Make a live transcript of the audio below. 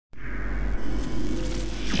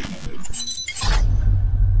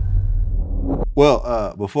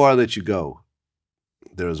Well, before I let you go,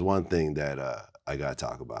 there's one thing that I got to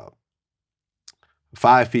talk about.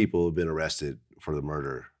 5 people have been arrested for the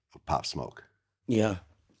murder of Pop Smoke. Yeah.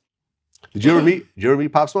 Did you ever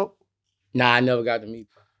meet Pop Smoke? Nah, I never got to meet.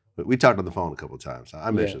 We talked on the phone a couple of times. I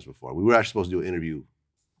mentioned this before. We were actually supposed to do an interview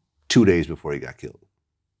 2 days before he got killed.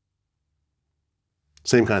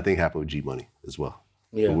 Same kind of thing happened with G Money as well.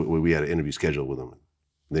 Yeah. We had an interview scheduled with him, and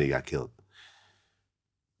then he got killed.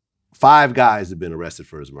 5 guys have been arrested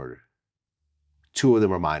for his murder. 2 of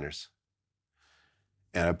them are minors.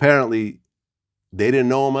 And apparently, they didn't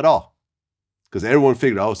know him at all. Because everyone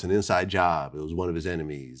figured, oh, it's an inside job. It was one of his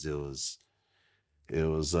enemies. It was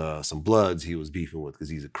some Bloods he was beefing with because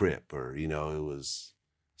he's a Crip. Or, you know,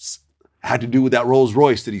 had to do with that Rolls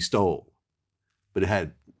Royce that he stole. But it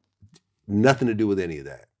had nothing to do with any of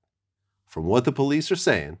that. From what the police are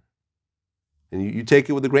saying, and you take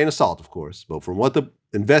it with a grain of salt, of course, but from what the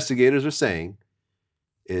investigators are saying,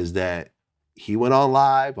 is that he went on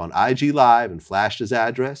live, on IG Live, and flashed his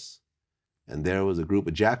address, and there was a group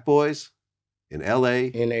of jack boys in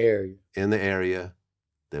LA. In the area.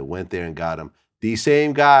 That went there and got him. These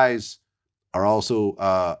same guys are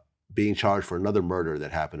also being charged for another murder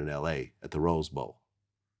that happened in LA at the Rose Bowl.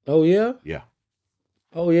 Oh, yeah? Yeah.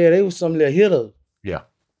 Oh, yeah, they was some little hitters. Yeah.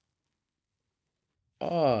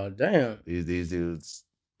 Oh, damn. These dudes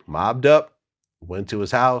mobbed up, went to his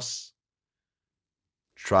house,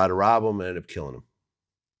 tried to rob him, and ended up killing him.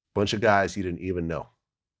 Bunch of guys he didn't even know.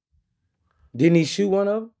 Didn't he shoot one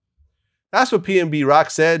of them? That's what PNB Rock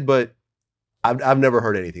said, but I've never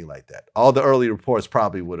heard anything like that. All the early reports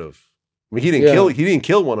probably would have. I mean, he didn't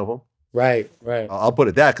kill one of them. Right. I'll put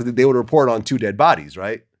it that because they would report on 2 dead bodies,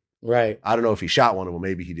 right? Right. I don't know if he shot one of them.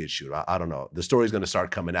 Maybe he did shoot. I don't know. The story's going to start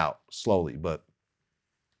coming out slowly, but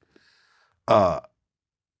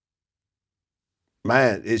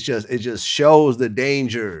man, it just shows the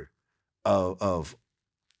danger of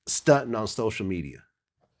stunting on social media.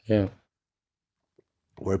 Yeah.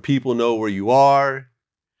 Where people know where you are,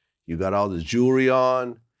 you got all this jewelry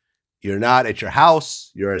on, you're not at your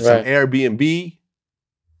house, you're at some Airbnb,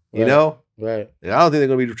 you know? Right. I don't think they're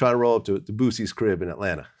going to be trying to roll up to Boosie's crib in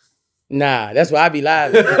Atlanta. Nah, that's why I be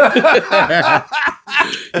live.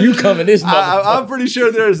 You coming this motherfucker. I'm pretty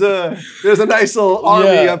sure there's a nice little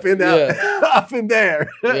army up in there.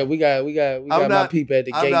 Yeah, we got my people at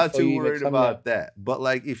the gate. I'm not too worried about that. But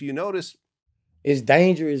like, if you notice, it's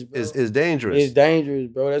dangerous, bro. It's dangerous. It's dangerous,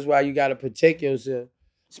 bro. That's why you got to protect yourself,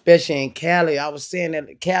 especially in Cali. I was saying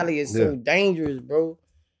that Cali is so dangerous, bro.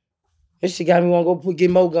 This shit got me want to go get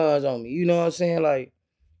more guns on me. You know what I'm saying? Like,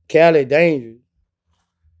 Cali dangerous.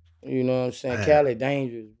 You know what I'm saying? Man. Cali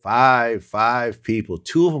dangerous. 5 people.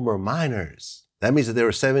 2 of them were minors. That means that they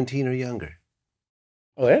were 17 or younger.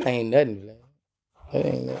 Oh, that ain't nothing, man. That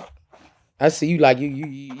ain't nothing. I see you like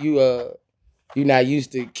you not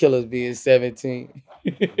used to killers being 17.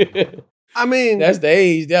 I mean, that's the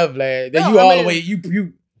age, that Vlad. That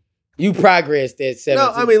you progressed at 17.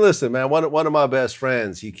 No, I mean, listen, man. One of my best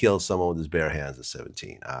friends, he killed someone with his bare hands at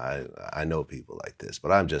 17. I know people like this,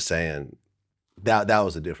 but I'm just saying that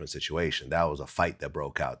was a different situation. That was a fight that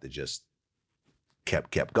broke out that just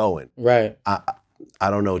kept going. Right. I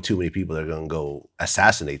don't know too many people that are gonna go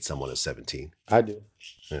assassinate someone at 17. I do.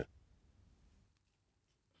 Yeah.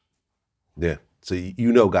 Yeah. So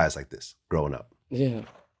you know guys like this growing up. Yeah.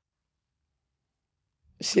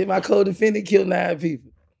 Shit, my co-defendant killed 9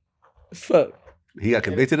 people. Fuck. He got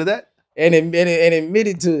convicted of that? And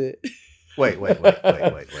admitted to it. Wait.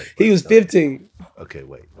 He was 15. Okay,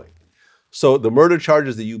 wait. So the murder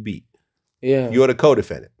charges that you beat. Yeah. You're the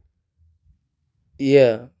co-defendant.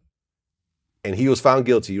 Yeah. And he was found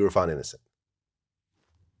guilty, you were found innocent.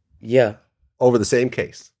 Yeah. Over the same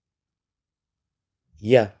case.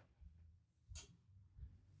 Yeah.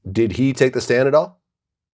 Did he take the stand at all?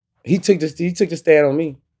 He took the stand on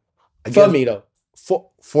me. For me though.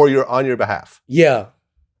 On your behalf. Yeah.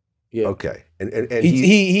 Yeah. Okay. And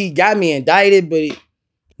he got me indicted, but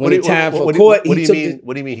when it's time for court, what do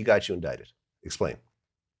you mean he got you indicted? Explain.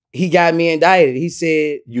 He got me indicted. He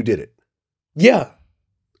said you did it. Yeah.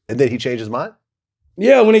 And then he changed his mind?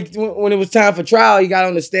 Yeah, when it was time for trial, he got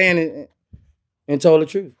on the stand and told the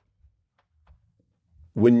truth.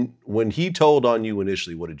 When he told on you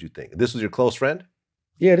initially, what did you think? This was your close friend?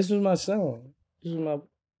 Yeah, this was my son.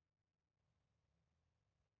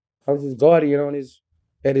 I was his guardian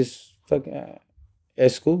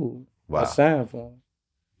at school. Wow. I signed for him.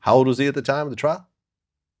 How old was he at the time of the trial?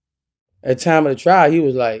 At the time of the trial, he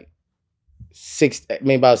was like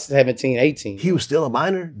about 17, 18. He was still a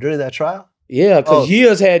minor during that trial? Yeah, because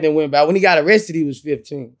years hadn't went by. When he got arrested, he was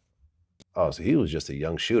 15. Oh, so he was just a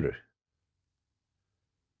young shooter.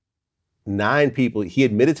 9 people. He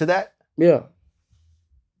admitted to that? Yeah.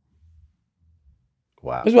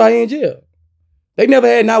 Wow. That's why he in jail. They never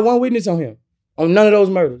had not one witness on him, on none of those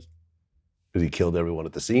murders. Because he killed everyone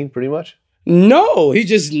at the scene, pretty much? No, he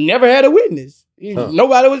just never had a witness.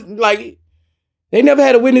 Nobody was like, they never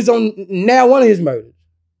had a witness on now one of his murders.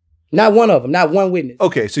 Not one of them, not one witness.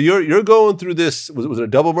 Okay, so you're going through this. Was it a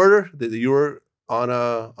double murder that you were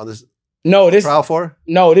on this trial for?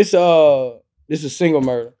 No, this is a single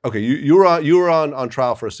murder. Okay, you were on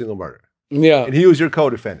trial for a single murder. Yeah. And he was your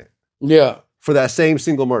co-defendant. Yeah. For that same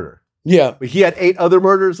single murder. Yeah. But he had 8 other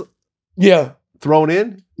murders. Yeah. Thrown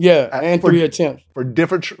in. Yeah, and 3 attempts for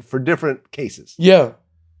different cases. Yeah.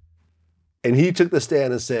 And he took the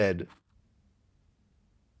stand and said,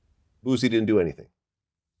 Boosie didn't do anything.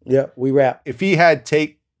 Yeah, we rap. If he had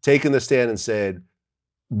taken the stand and said,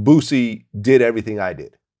 Boosie did everything I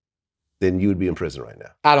did, then you would be in prison right now.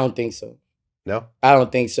 I don't think so. No? I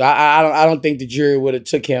don't think so. I don't think the jury would have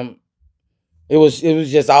took him. It was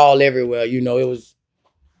just all everywhere, you know.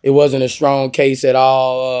 It wasn't a strong case at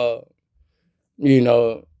all. You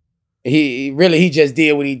know, he just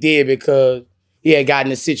did what he did because he had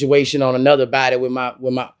gotten a situation on another body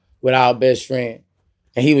with our best friend.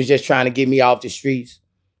 And he was just trying to get me off the streets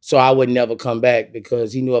so I would never come back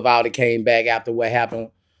because he knew if I would have came back after what happened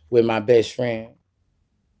with my best friend.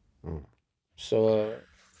 So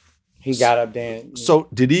he got up there. So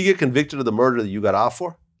did he get convicted of the murder that you got off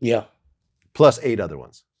for? Yeah. Plus 8 other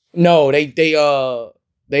ones. No, they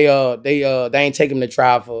ain't take him to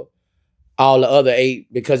trial for all the other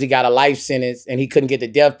 8 because he got a life sentence and he couldn't get the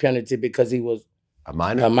death penalty because he was a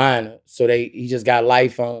minor. A minor. So he just got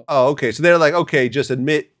life on. Oh, okay. So they're like, okay, just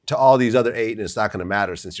admit to all these other 8 and it's not going to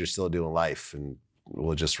matter since you're still doing life and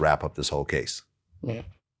we'll just wrap up this whole case. Yeah.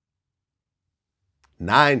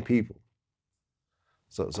 9 people.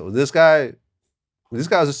 So this guy was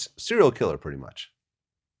a serial killer pretty much.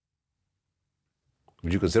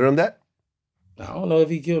 Would you consider him that? I don't know if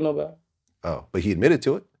he killed nobody. Oh, but he admitted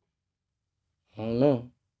to it. I don't know.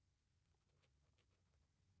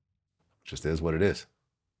 Just is what it is.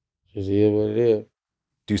 Just is what it is.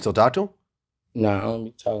 Do you still talk to him? Nah, I don't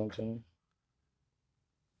be talking to him.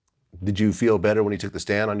 Did you feel better when he took the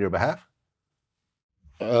stand on your behalf?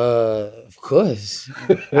 Of course.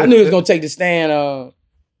 I knew he was gonna take the stand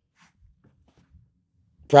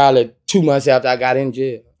probably 2 months after I got in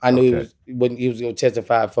jail. I knew he was gonna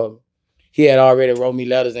testify for me. He had already wrote me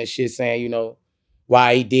letters and shit saying, you know,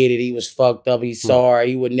 why he did it. He was fucked up. He's sorry.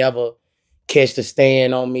 He would never catch the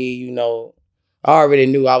stand on me, you know. I already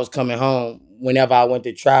knew I was coming home whenever I went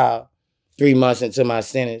to trial 3 months into my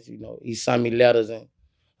sentence. You know, he sent me letters and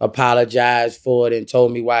apologized for it and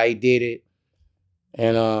told me why he did it.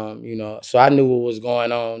 And, you know, so I knew what was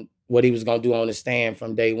going on, what he was going to do on the stand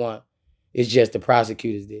from day one. It's just the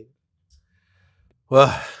prosecutors did.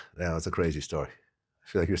 Well, now it's a crazy story. I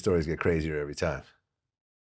feel like your stories get crazier every time.